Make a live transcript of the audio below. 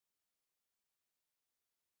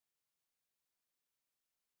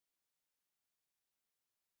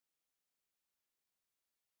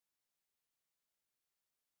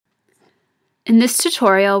In this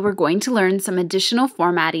tutorial, we're going to learn some additional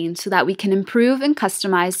formatting so that we can improve and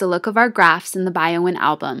customize the look of our graphs in the BioWin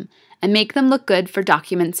album and make them look good for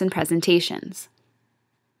documents and presentations.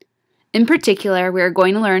 In particular, we are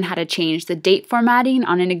going to learn how to change the date formatting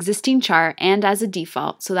on an existing chart and as a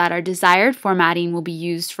default so that our desired formatting will be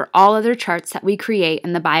used for all other charts that we create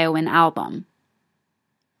in the BioWin album.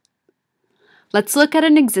 Let's look at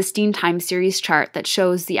an existing time series chart that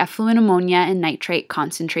shows the effluent ammonia and nitrate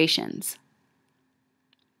concentrations.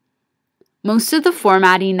 Most of the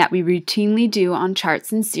formatting that we routinely do on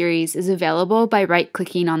charts and series is available by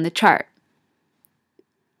right-clicking on the chart.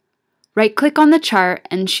 Right-click on the chart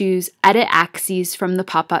and choose Edit Axes from the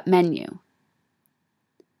pop-up menu.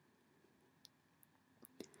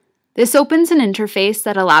 This opens an interface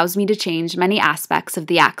that allows me to change many aspects of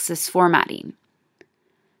the axis formatting.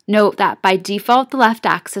 Note that by default the left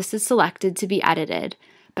axis is selected to be edited,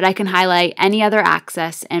 but I can highlight any other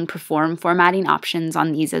axis and perform formatting options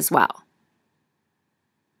on these as well.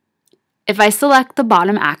 If I select the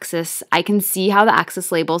bottom axis, I can see how the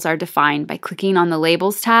axis labels are defined by clicking on the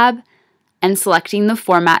Labels tab and selecting the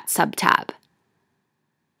Format sub-tab.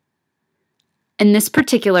 In this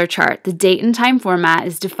particular chart, the date and time format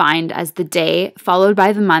is defined as the day followed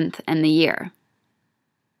by the month and the year.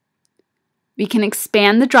 We can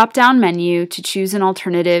expand the drop-down menu to choose an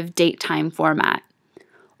alternative date-time format.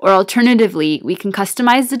 Or alternatively, we can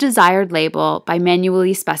customize the desired label by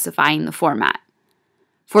manually specifying the format.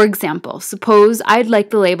 For example, suppose I'd like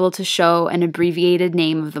the label to show an abbreviated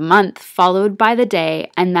name of the month followed by the day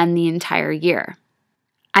and then the entire year.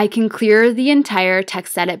 I can clear the entire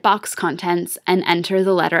text edit box contents and enter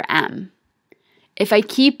the letter M. If I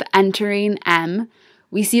keep entering M,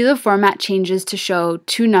 we see the format changes to show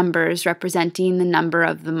two numbers representing the number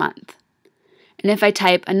of the month. And if I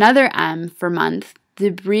type another M for month, the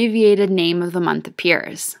abbreviated name of the month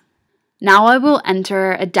appears. Now I will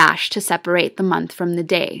enter a dash to separate the month from the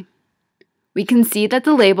day. We can see that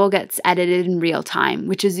the label gets edited in real time,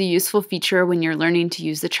 which is a useful feature when you're learning to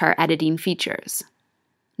use the chart editing features.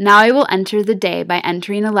 Now I will enter the day by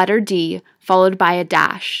entering a letter D followed by a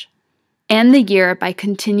dash, and the year by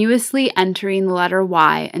continuously entering the letter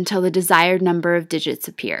Y until the desired number of digits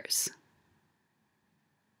appears.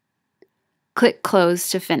 Click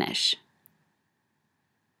Close to finish.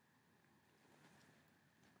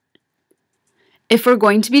 If we're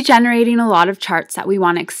going to be generating a lot of charts that we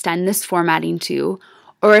want to extend this formatting to,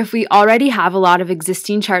 or if we already have a lot of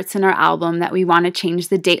existing charts in our album that we want to change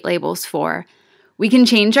the date labels for, we can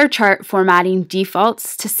change our chart formatting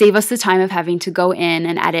defaults to save us the time of having to go in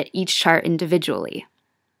and edit each chart individually.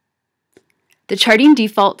 The charting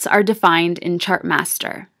defaults are defined in Chart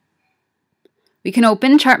Master. We can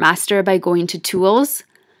open Chart Master by going to Tools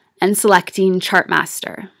and selecting Chart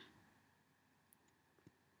Master.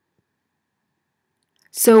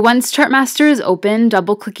 So once Chart Master is open,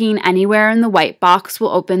 double-clicking anywhere in the white box will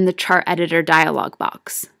open the Chart Editor dialog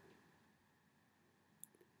box.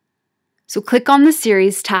 So click on the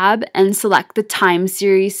Series tab and select the Time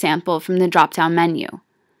Series sample from the drop-down menu.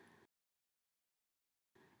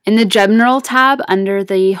 In the General tab under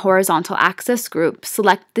the horizontal axis group,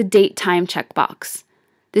 select the Date Time checkbox.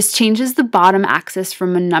 This changes the bottom axis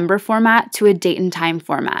from a number format to a date and time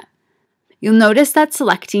format. You'll notice that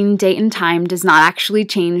selecting date and time does not actually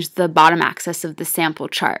change the bottom axis of the sample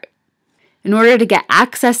chart. In order to get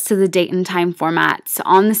access to the date and time formats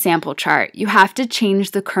on the sample chart, you have to change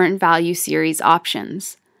the current value series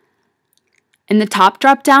options. In the top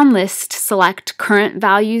drop-down list, select Current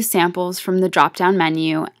Value Samples from the drop-down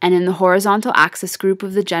menu, and in the horizontal axis group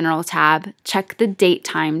of the General tab, check the Date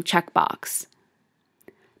Time checkbox.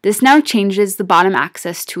 This now changes the bottom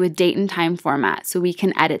axis to a date and time format so we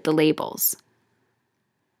can edit the labels.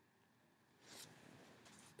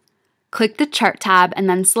 Click the Chart tab and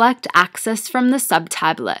then select Axis from the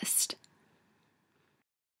sub-tab list.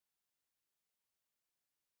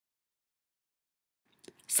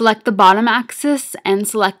 Select the bottom axis and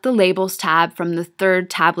select the Labels tab from the third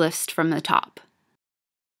tab list from the top.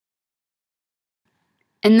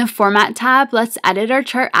 In the Format tab, let's edit our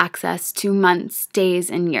chart axis to months,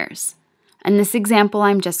 days, and years. In this example,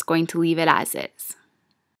 I'm just going to leave it as is.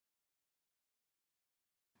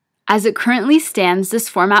 As it currently stands, this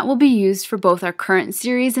format will be used for both our current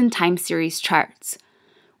series and time series charts.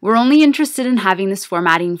 We're only interested in having this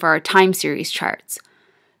formatting for our time series charts.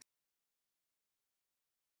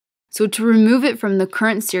 So to remove it from the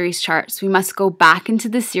current series charts, we must go back into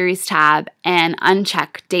the Series tab and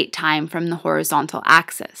uncheck Date Time from the horizontal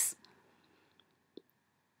axis.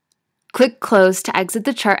 Click Close to exit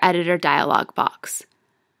the Chart Editor dialog box.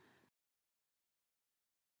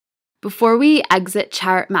 Before we exit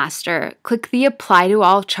Chart Master, click the Apply to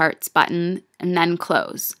All Charts button and then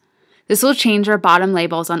close. This will change our bottom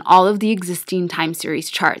labels on all of the existing time series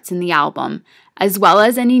charts in the album, as well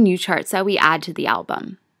as any new charts that we add to the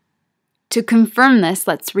album. To confirm this,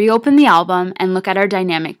 let's reopen the album and look at our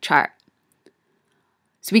dynamic chart.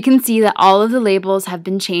 So we can see that all of the labels have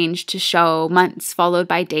been changed to show months followed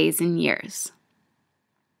by days and years.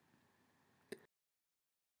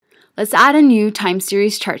 Let's add a new time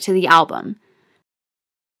series chart to the album.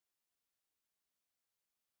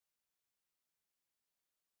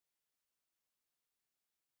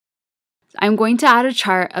 I'm going to add a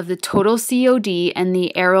chart of the total COD and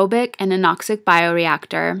the aerobic and anoxic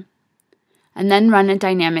bioreactor, and then run a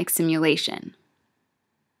dynamic simulation.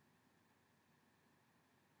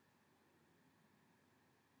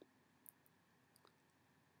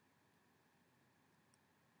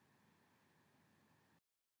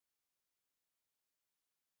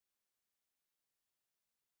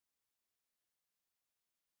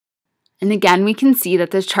 And again, we can see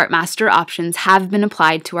that the Chartmaster options have been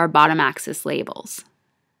applied to our bottom axis labels.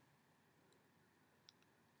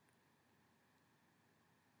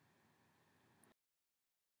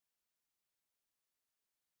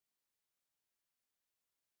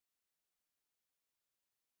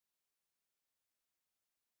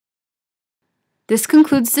 This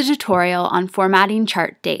concludes the tutorial on formatting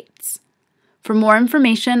chart dates. For more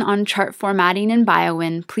information on chart formatting in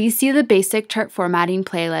BioWin, please see the basic chart formatting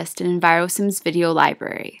playlist in EnviroSim's video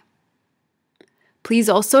library. Please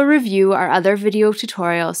also review our other video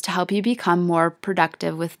tutorials to help you become more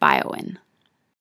productive with BioWin.